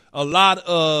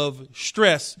of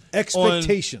stress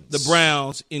expectations on the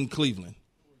Browns in Cleveland.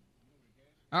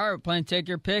 All right, we're playing Take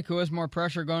Your Pick. Who has more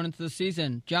pressure going into the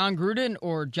season, John Gruden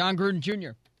or John Gruden Jr.?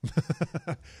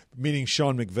 Meaning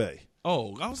Sean McVay.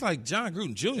 Oh, I was like John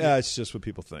Gruden Jr. Yeah, it's just what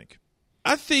people think.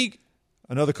 I think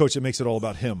another coach that makes it all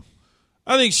about him.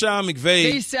 I think Sean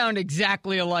McVay. They sound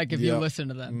exactly alike if you listen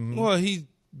to them. Mm-hmm. Well, he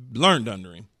learned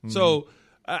under him. Mm-hmm. So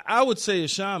I would say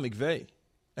Sean McVay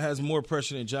has more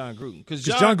pressure than John Gruden. Because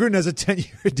John Gruden has a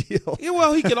 10-year deal. Yeah,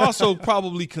 well, he could also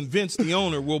probably convince the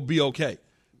owner we'll be okay.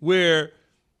 Where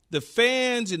the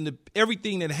fans and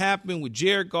everything that happened with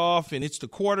Jared Goff and it's the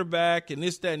quarterback and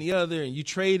this, that, and the other, and you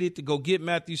traded to go get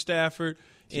Matthew Stafford,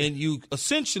 and you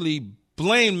essentially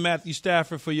blame Matthew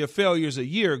Stafford for your failures a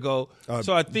year ago.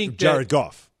 So I think Jared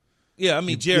Goff. Yeah, I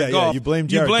mean Jared Goff. Yeah, you blame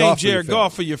Jared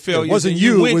Goff for your failures. It wasn't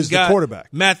you, it was the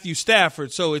quarterback. Matthew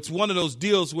Stafford. So it's one of those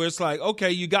deals where it's like,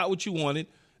 okay, you got what you wanted.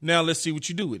 Now let's see what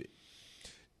you do with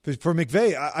it. For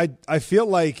McVay, I feel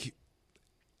like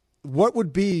what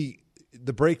would be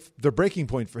the breaking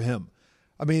point for him?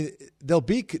 I mean, they're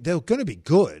going to be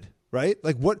good, right?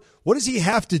 Like what does he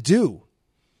have to do?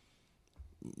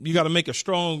 You got to make a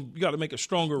stronger run. You got to make a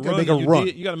stronger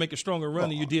run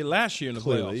than you did last year in the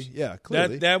playoffs. Yeah,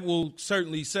 clearly. That will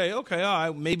certainly say, okay, all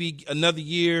right, maybe another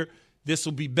year this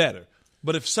will be better.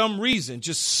 But if some reason,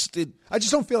 I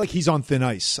just don't feel like he's on thin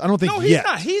ice. I don't think he's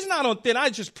not. He's not on thin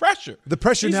ice. Just pressure. The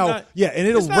pressure he's now, not, and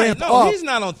it'll ramp up. No, he's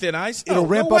not on thin ice. It'll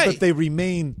ramp up if they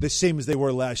remain the same as they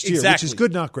were last year, which is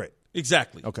good, not great.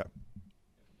 Exactly. Okay.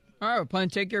 All right, we're playing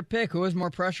Take Your Pick. Who has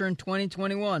more pressure in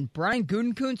 2021, Brian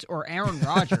Gutekunst or Aaron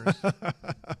Rodgers?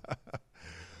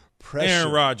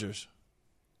 Aaron Rodgers.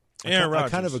 I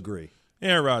kind of agree.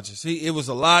 Aaron Rodgers. It was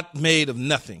a lot made of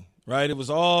nothing, right? It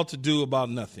was all to do about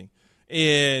nothing.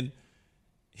 And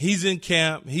he's in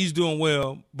camp. He's doing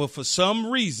well. But for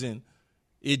some reason,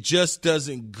 it just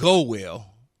doesn't go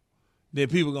well. Then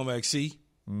people are going to be like, see?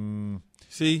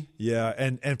 Yeah,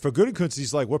 and for Gutekunst,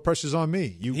 he's like, what pressure's on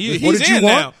me? What did you want?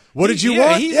 Now. What did you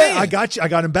want? Yeah, I got you. I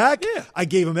got him back. Yeah. I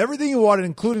gave him everything he wanted,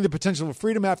 including the potential for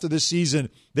freedom after this season.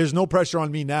 There's no pressure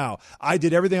on me now. I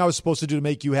did everything I was supposed to do to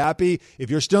make you happy. If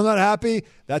you're still not happy,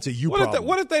 that's a problem.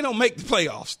 What if they don't make the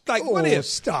playoffs? Like, what if?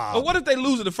 Stop. Or what if they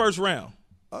lose in the first round?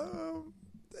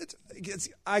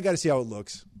 I got to see how it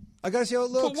looks. But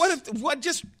what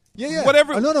if Yeah.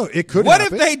 Whatever. No. It could What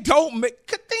happen. if they don't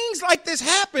make – things like this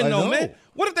happen, though, man.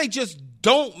 What if they just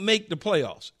don't make the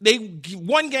playoffs? They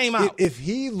one game out. If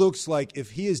he looks like –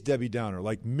 if he is Debbie Downer,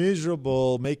 like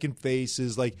miserable, making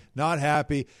faces, like not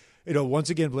happy, once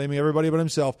again blaming everybody but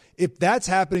himself. If that's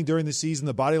happening during the season,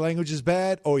 the body language is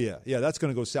bad, that's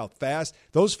going to go south fast.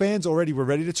 Those fans already were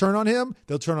ready to turn on him.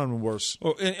 They'll turn on him worse.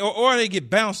 Or they get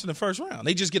bounced in the first round.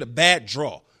 They just get a bad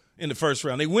draw in the first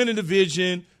round. They win the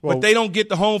division, but they don't get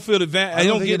the home field advantage. They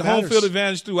don't get home field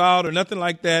advantage throughout or nothing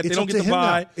like that. They don't get the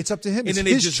bye. It's up to him. And then it's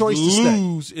they his just choice lose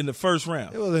to stay in the first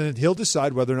round. Well, then he'll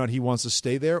decide whether or not he wants to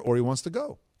stay there or he wants to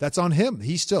go. That's on him.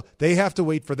 They have to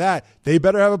wait for that. They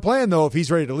better have a plan, though, if he's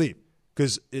ready to leave,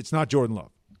 because it's not Jordan Love.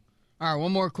 All right,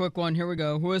 one more quick one. Here we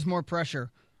go. Who has more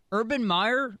pressure, Urban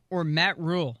Meyer or Matt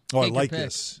Rule? I like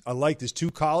this. I like this.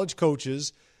 Two college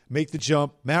coaches make the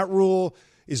jump. Matt Rule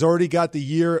has already got the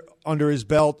year under his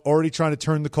belt, already trying to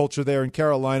turn the culture there in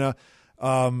Carolina.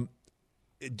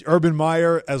 Urban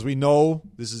Meyer, as we know,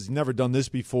 he's never done this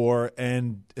before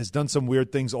and has done some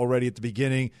weird things already at the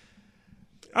beginning.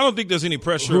 I don't think there's any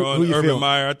pressure on Urban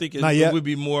Meyer. I think it would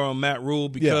be more on Matt Rule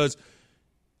because,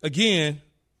 again,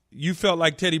 you felt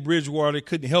like Teddy Bridgewater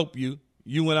couldn't help you.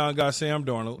 You went out and got Sam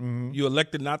Darnold. Mm-hmm. You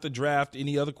elected not to draft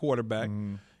any other quarterback.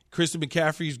 Mm-hmm. Christian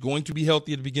McCaffrey is going to be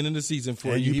healthy at the beginning of the season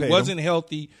for you. He wasn't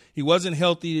healthy. He wasn't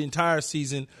healthy the entire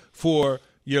season for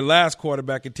your last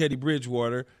quarterback at Teddy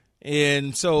Bridgewater.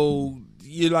 And so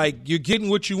you're getting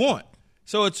what you want.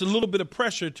 So it's a little bit of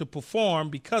pressure to perform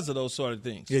because of those sort of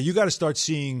things. Yeah, you got to start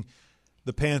seeing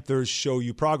the Panthers show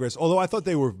you progress. Although I thought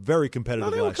they were very competitive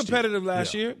last year. They were competitive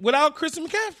last year without Christian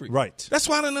McCaffrey. Right. That's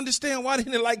why I didn't understand why they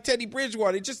didn't like Teddy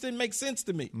Bridgewater. It just didn't make sense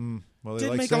to me.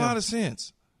 Didn't make Sam. A lot of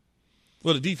sense.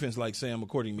 Well, the defense likes Sam,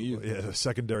 according to you. Yeah, the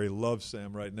secondary loves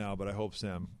Sam right now, but I hope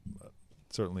Sam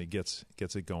certainly gets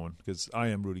it going because I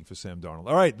am rooting for Sam Darnold.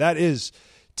 All right, that is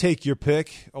Take Your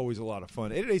Pick. Always a lot of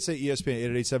fun.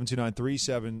 888-ESPN,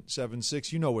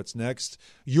 888-729-3776. You know what's next.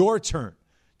 Your turn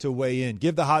to weigh in.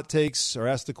 Give the hot takes or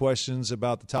ask the questions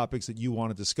about the topics that you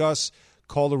want to discuss.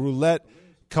 Call the roulette.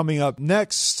 Coming up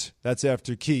next, that's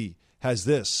after Key has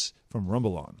this from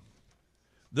Rumble On.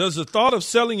 Does the thought of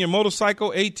selling your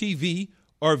motorcycle, ATV,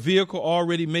 or vehicle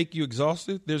already make you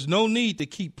exhausted? There's no need to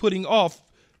keep putting off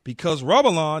because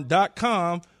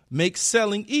Rubbalon.com makes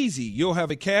selling easy. You'll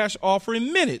have a cash offer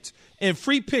in minutes and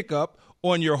free pickup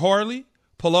on your Harley,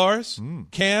 Polaris,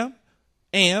 Cam,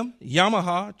 Am,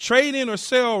 Yamaha. Trade in or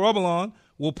sell. Rubbalon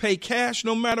will pay cash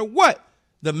no matter what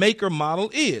the maker model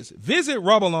is. Visit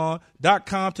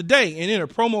Rubbalon.com today and enter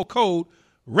promo code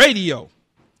RADIO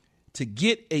to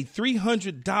get a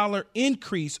 $300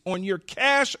 increase on your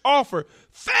cash offer.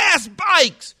 Fast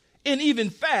bikes and even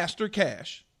faster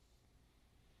cash.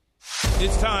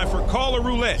 It's time for Caller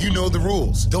Roulette. You know the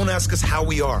rules. Don't ask us how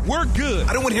we are. We're good.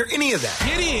 I don't want to hear any of that.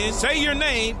 Get in, say your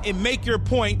name, and make your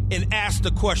point and ask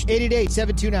the question.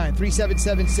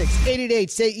 888-729-3776.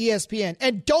 888-SAY-ESPN.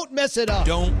 And don't mess it up.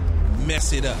 Don't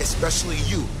mess it up. Especially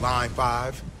you, Line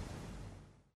 5.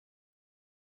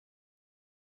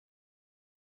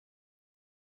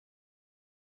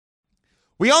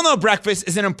 We all know breakfast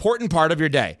is an important part of your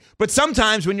day, but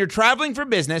sometimes when you're traveling for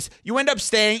business, you end up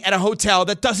staying at a hotel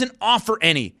that doesn't offer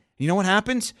any. You know what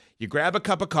happens? You grab a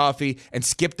cup of coffee and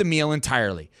skip the meal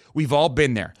entirely. We've all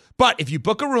been there. But if you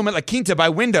book a room at La Quinta by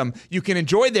Wyndham, you can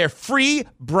enjoy their free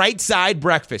Bright Side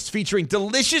breakfast featuring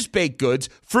delicious baked goods,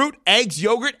 fruit, eggs,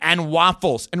 yogurt, and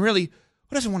waffles. And really,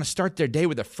 who doesn't want to start their day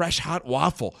with a fresh hot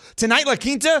waffle? Tonight, La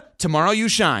Quinta, tomorrow you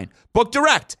shine. Book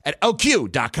direct at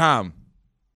LQ.com.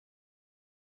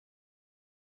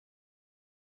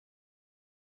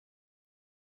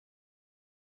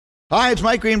 Hi, it's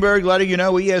Mike Greenberg letting you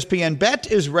know ESPN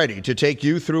Bet is ready to take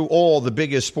you through all the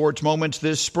biggest sports moments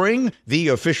this spring. The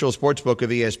official sportsbook of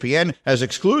ESPN has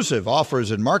exclusive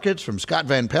offers and markets from Scott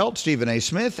Van Pelt, Stephen A.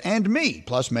 Smith, and me,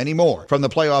 plus many more. From the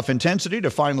playoff intensity to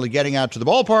finally getting out to the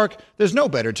ballpark, there's no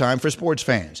better time for sports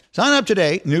fans. Sign up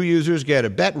today. New users get a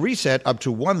bet reset up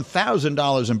to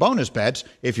 $1,000 in bonus bets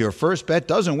if your first bet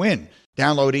doesn't win.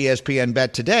 Download ESPN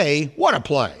Bet today. What a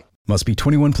play. Must be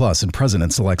 21 plus and present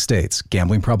in select states.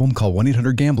 Gambling problem? Call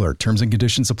 1-800-GAMBLER. Terms and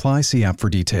conditions apply. See app for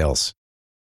details.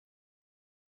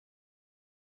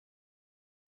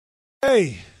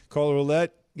 Hey, Caller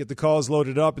Roulette. Get the calls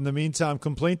loaded up. In the meantime,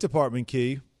 complaint department,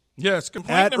 Key. Yes,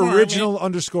 complaint at department.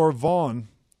 original_Vaughn.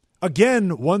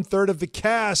 Again, 1/3 of the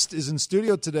cast is in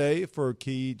studio today for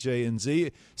Key, J, and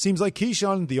Z. Seems like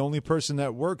Keyshawn, the only person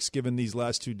that works given these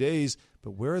last 2 days.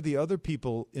 But where are the other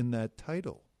people in that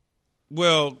title?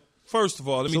 Well, first of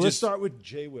all, let's start with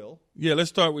Jay Will. Yeah, let's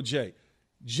start with Jay.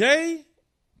 Jay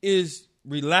is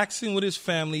relaxing with his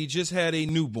family. He just had a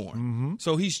newborn.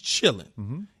 So he's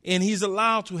chilling. And he's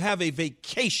allowed to have a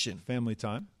vacation. Family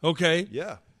time. Okay?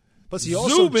 Yeah. Plus, he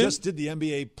also just did the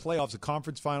NBA playoffs, the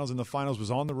conference finals, and the finals, was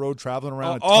on the road traveling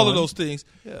around all of those things.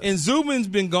 Yeah. And Zubin's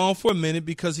been gone for a minute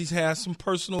because he's had some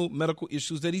personal medical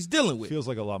issues that he's dealing with. Feels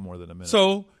like a lot more than a minute.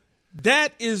 So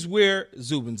that is where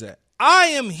Zubin's at. I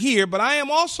am here, but I am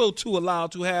also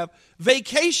allowed to have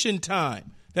vacation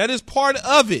time. That is part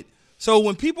of it. So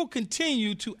when people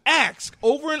continue to ask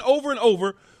over and over and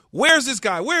over, where's this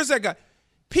guy? Where's that guy?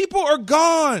 People are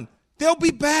gone. They'll be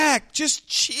back. Just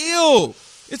chill.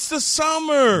 It's the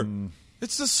summer.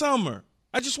 It's the summer.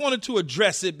 I just wanted to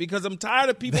address it because I'm tired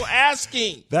of people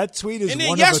asking. That tweet is and then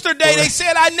one yesterday they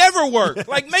said I never work.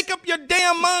 Like, make up your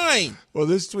damn mind. Well,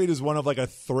 this tweet is one of like a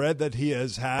thread that he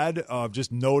has had of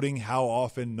just noting how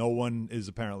often no one is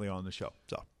apparently on the show.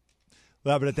 So,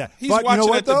 leave it at that. He's but watching you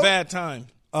know what, at the bad time.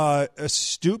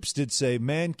 Stoops did say,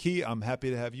 "Man, Key, I'm happy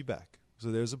to have you back." So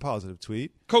there's a positive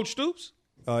tweet. Coach Stoops?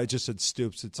 It just said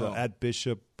Stoops. It's at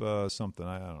Bishop something.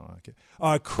 I don't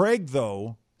know. Craig,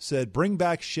 though, said, "Bring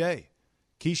back Shea.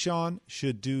 Keyshawn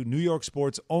should do New York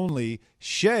sports only.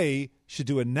 Shea should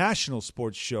do a national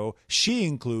sports show. She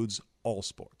includes all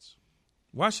sports."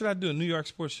 Why should I do a New York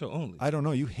sports show only? I don't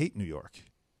know. You hate New York.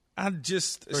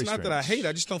 It's not that I hate it.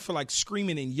 I just don't feel like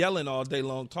screaming and yelling all day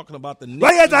long talking about the Knicks.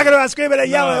 What are you talking about screaming and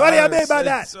yelling? What do you mean by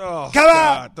that? Come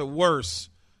on. The worst.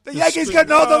 The Yankees couldn't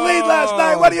hold the lead last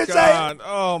night. What are you saying?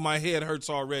 Oh, my head hurts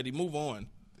already. Move on.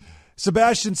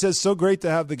 Sebastian says, "So great to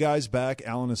have the guys back.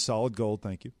 Allen is solid gold.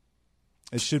 Thank you."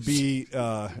 It should be,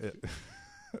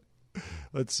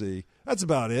 let's see. That's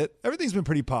about it. Everything's been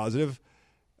pretty positive.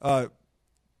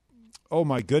 Oh,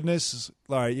 my goodness.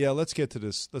 All right, yeah, let's get to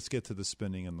this. Let's get to the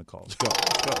spinning and the calls. Go.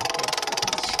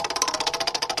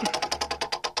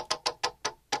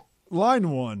 Line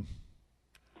one.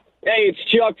 Hey, it's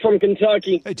Chuck from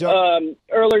Kentucky. Hey, Chuck.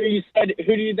 Earlier you said,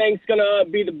 who do you think's going to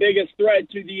be the biggest threat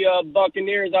to the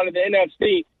Buccaneers out of the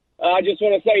NFC? I just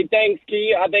want to say thanks,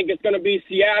 Key. I think it's going to be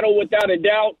Seattle without a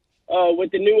doubt with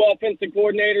the new offensive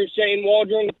coordinator, Shane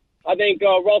Waldron. I think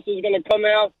Russell's going to come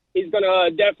out. He's going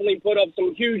to definitely put up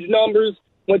some huge numbers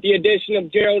with the addition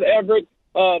of Gerald Everett,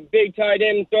 big tight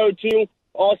end throw to.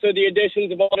 Also the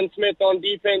additions of Alden Smith on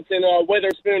defense and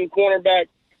Witherspoon cornerback.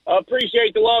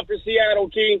 Appreciate the love for Seattle,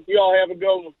 Key. You all have a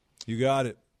good one. You got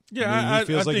it. Yeah, he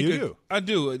feels like think you do. I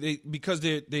do. Because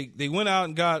they went out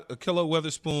and got Ahkello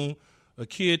Witherspoon, a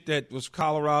kid that was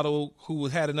Colorado who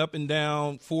had an up and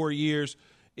down 4 years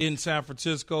in San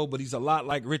Francisco, but he's a lot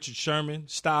like Richard Sherman,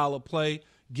 style of play,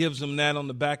 gives him that on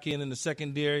the back end in the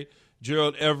secondary.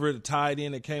 Gerald Everett, a tight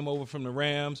end that came over from the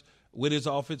Rams with his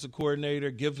offensive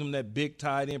coordinator, gives him that big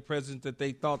tight end presence that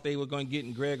they thought they were going to get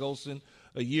in Greg Olsen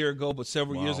a year ago, but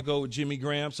several years ago with Jimmy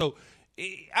Graham. So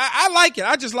I like it.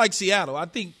 I just like Seattle. I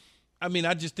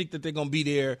just think that they're going to be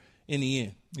there in the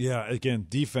end. Yeah, again,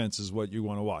 defense is what you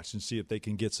want to watch and see if they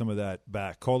can get some of that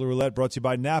back. Caller Roulette brought to you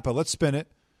by Napa. Let's spin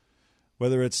it.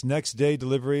 Whether it's next day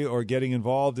delivery or getting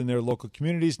involved in their local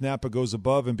communities, Napa goes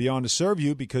above and beyond to serve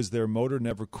you because their motor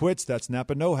never quits. That's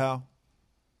Napa know-how.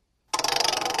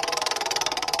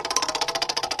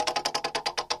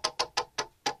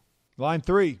 Line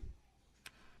 3.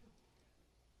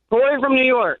 Corey from New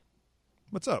York.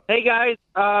 What's up? Hey, guys.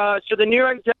 Should the New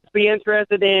York Jets be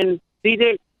interested in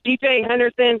C.J.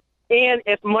 Henderson? And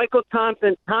if Michael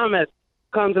Thomas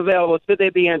comes available, should they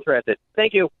be interested?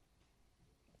 Thank you.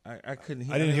 I couldn't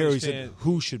hear. I didn't hear who said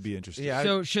who should be interested. Yeah,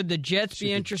 so should the Jets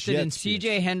be interested in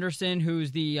C.J. Henderson,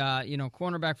 who's the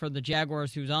cornerback for the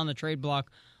Jaguars, who's on the trade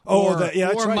block? Or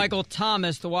right. Michael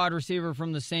Thomas, the wide receiver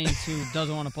from the Saints, who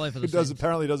doesn't want to play for the Saints.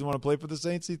 Apparently doesn't want to play for the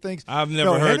Saints, he thinks? I've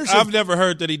never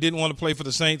heard that he didn't want to play for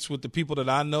the Saints with the people that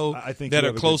I know that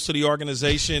are close to the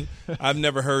organization. I've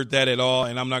never heard that at all,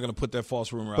 and I'm not going to put that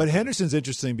false rumor out. But Henderson's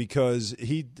interesting because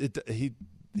he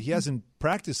hasn't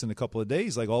practiced in a couple of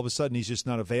days. Like all of a sudden he's just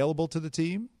not available to the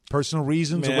team. Personal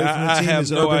reasons away from the team.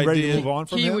 Is Urban ready to move on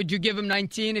from him? Would you give him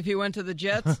 19 if he went to the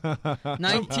Jets?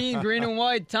 19, green and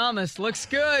white. Thomas looks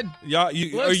good. Are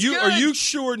you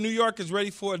sure New York is ready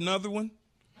for another one?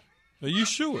 Are you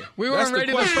sure? We weren't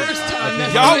ready the first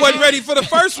time. Y'all wasn't ready for the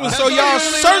first one, so y'all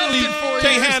certainly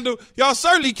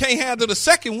can't handle the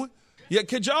second one. Yeah,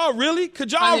 could y'all really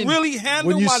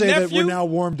handle when you my say nephew? That we're now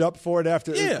warmed up for it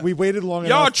after we waited long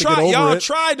y'all enough to get over it. Y'all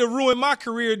tried to ruin my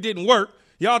career, it didn't work.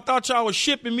 Y'all thought y'all was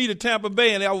shipping me to Tampa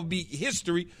Bay and that would be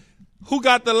history. Who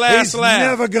got the last laugh? He's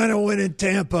never going to win in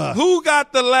Tampa. Who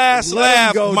got the last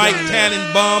laugh, Mike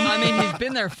Tannenbaum? I mean, he's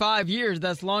been there 5 years.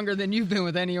 That's longer than you've been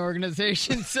with any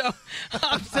organization. So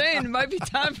I'm saying it might be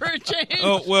time for a change.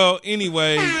 Oh, well,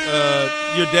 anyway,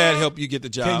 your dad helped you get the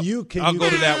job. I'll go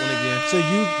to that one again.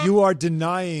 So you are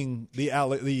denying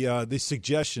the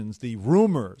suggestions, the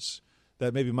rumors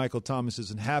that maybe Michael Thomas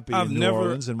isn't happy in New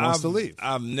Orleans and wants to leave.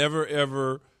 I've never,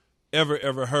 ever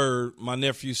heard my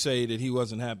nephew say that he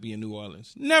wasn't happy in New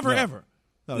Orleans. Never, ever.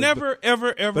 No, ever.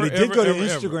 But he did go to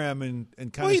Instagram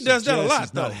and kind of he does that a lot,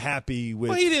 he's not happy with.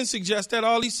 Well, he didn't suggest that.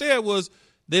 All he said was,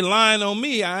 they're lying on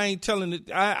me. I'm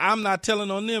not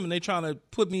telling on them, and they're trying to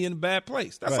put me in a bad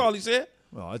place. That's all he said.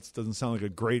 Well, it doesn't sound like a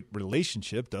great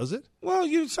relationship, does it? Well,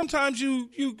 sometimes you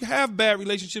have bad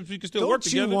relationships. You can still work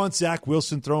together. Don't you want Zach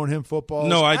Wilson throwing him footballs?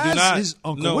 No, I do not. His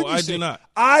uncle. No, I do not.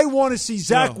 I want to see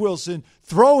Zach Wilson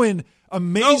throwing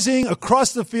amazing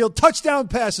across the field touchdown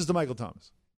passes to Michael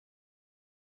Thomas.